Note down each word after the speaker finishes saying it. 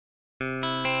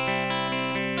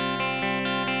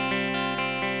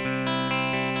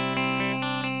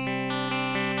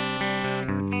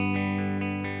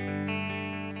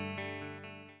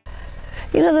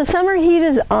You know, the summer heat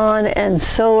is on, and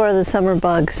so are the summer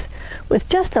bugs. With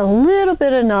just a little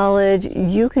bit of knowledge,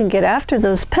 you can get after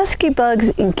those pesky bugs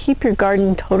and keep your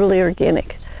garden totally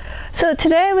organic. So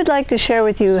today I would like to share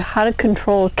with you how to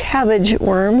control cabbage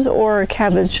worms or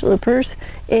cabbage loopers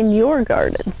in your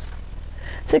garden.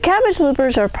 So cabbage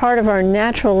loopers are part of our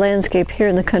natural landscape here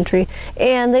in the country,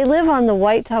 and they live on the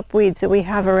white top weeds that we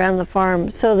have around the farm,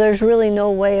 so there's really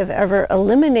no way of ever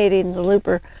eliminating the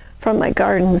looper from my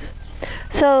gardens.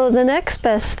 So the next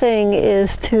best thing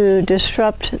is to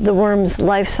disrupt the worm's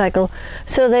life cycle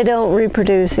so they don't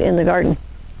reproduce in the garden.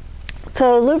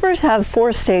 So loopers have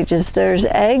 4 stages. There's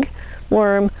egg,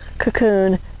 worm,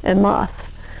 cocoon, and moth.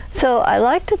 So I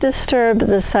like to disturb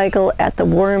the cycle at the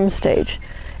worm stage.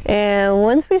 And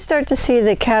once we start to see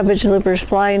the cabbage loopers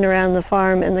flying around the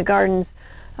farm and the gardens,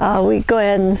 we go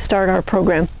ahead and start our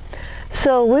program.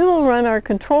 So we will run our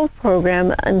control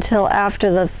program until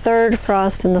after the 3rd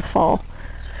frost in the fall.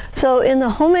 So in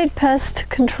the Homemade Pest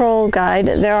Control Guide,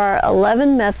 there are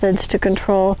 11 methods to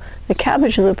control the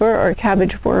cabbage looper or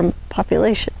cabbage worm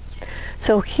population.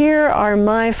 So here are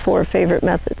my 4 favorite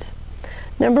methods.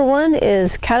 Number 1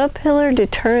 is caterpillar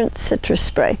deterrent citrus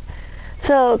spray.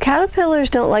 So caterpillars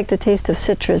don't like the taste of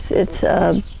citrus. It's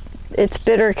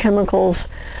bitter chemicals.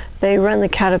 They run the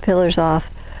caterpillars off.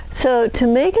 So to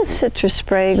make a citrus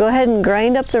spray, go ahead and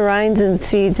grind up the rinds and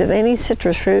seeds of any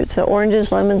citrus fruit, so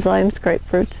oranges, lemons, limes,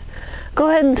 grapefruits. Go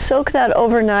ahead and soak that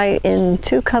overnight in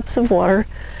 2 cups of water.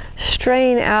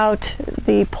 Strain out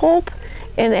the pulp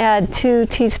and add 2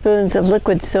 teaspoons of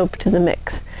liquid soap to the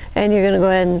mix. And you're going to go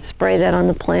ahead and spray that on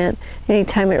the plant.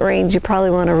 Anytime it rains, you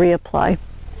probably want to reapply.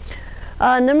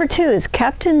 Number 2 is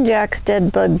Captain Jack's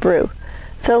Dead Bug Brew.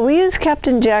 So we use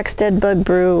Captain Jack's Dead Bug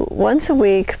Brew once a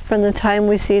week from the time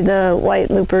we see the white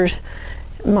loopers,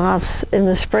 moths in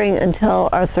the spring until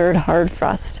our 3rd hard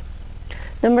frost.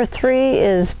 Number 3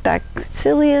 is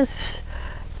Bacillus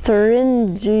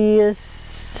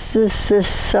thuringiensis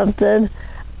something,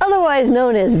 otherwise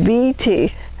known as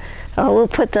BT. We'll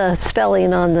put the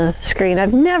spelling on the screen.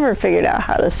 I've never figured out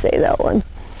how to say that one.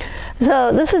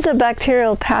 So this is a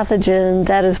bacterial pathogen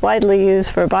that is widely used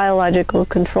for biological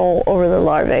control over the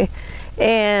larvae,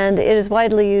 and it is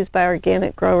widely used by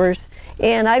organic growers,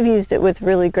 and I've used it with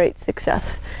really great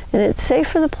success. And it's safe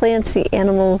for the plants, the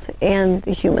animals, and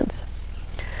the humans.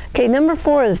 Okay, number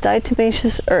 4 is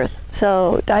diatomaceous earth.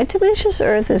 So diatomaceous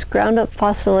earth is ground up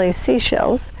fossilized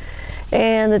seashells,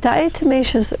 and the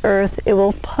diatomaceous earth, it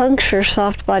will puncture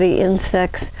soft body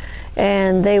insects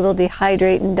and they will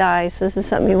dehydrate and die. So this is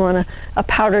something a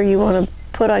powder you want to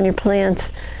put on your plants,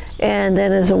 and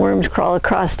then as the worms crawl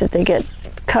across it, they get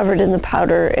covered in the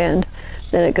powder and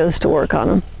then it goes to work on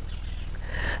them.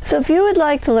 So if you would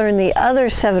like to learn the other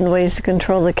 7 ways to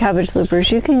control the cabbage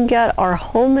loopers, you can get our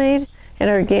Homemade and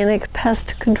Organic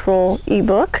Pest Control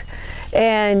ebook,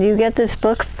 and you get this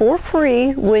book for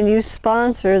free when you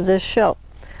sponsor this show.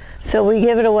 So we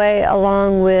give it away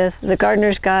along with the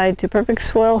Gardener's Guide to Perfect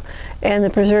Soil and the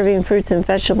Preserving Fruits and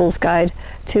Vegetables Guide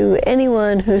to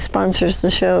anyone who sponsors the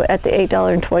show at the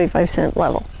 $8.25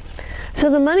 level.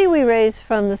 So the money we raise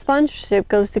from the sponsorship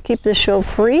goes to keep the show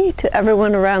free to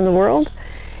everyone around the world.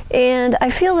 And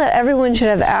I feel that everyone should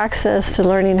have access to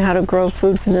learning how to grow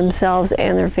food for themselves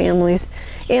and their families.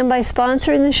 And by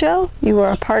sponsoring the show, you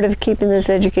are a part of keeping this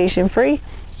education free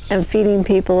and feeding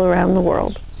people around the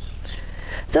world.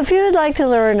 So if you would like to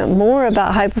learn more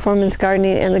about high-performance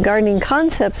gardening and the gardening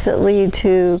concepts that lead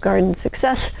to garden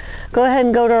success, go ahead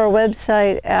and go to our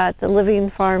website at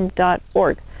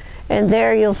thelivingfarm.org. And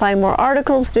there you'll find more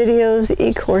articles, videos,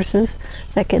 e-courses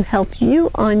that can help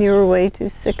you on your way to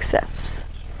success.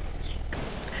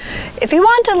 If you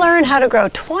want to learn how to grow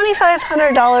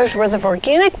 $2,500 worth of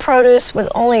organic produce with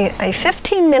only a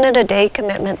 15-minute-a-day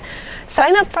commitment,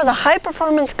 sign up for the High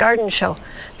Performance Garden Show.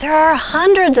 There are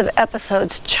hundreds of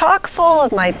episodes chock full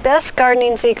of my best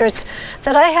gardening secrets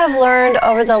that I have learned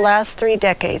over the last 3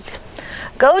 decades.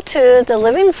 Go to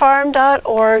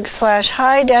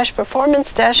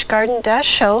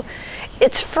thelivingfarm.org/high-performance-garden-show.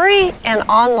 It's free and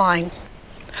online.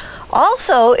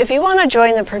 Also, if you want to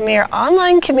join the premier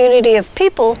online community of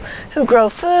people who grow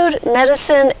food,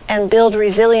 medicine, and build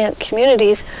resilient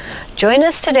communities, join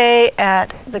us today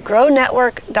at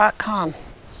thegrownetwork.com.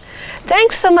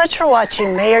 Thanks so much for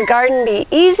watching. May your garden be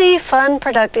easy, fun,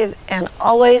 productive, and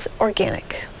always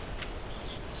organic.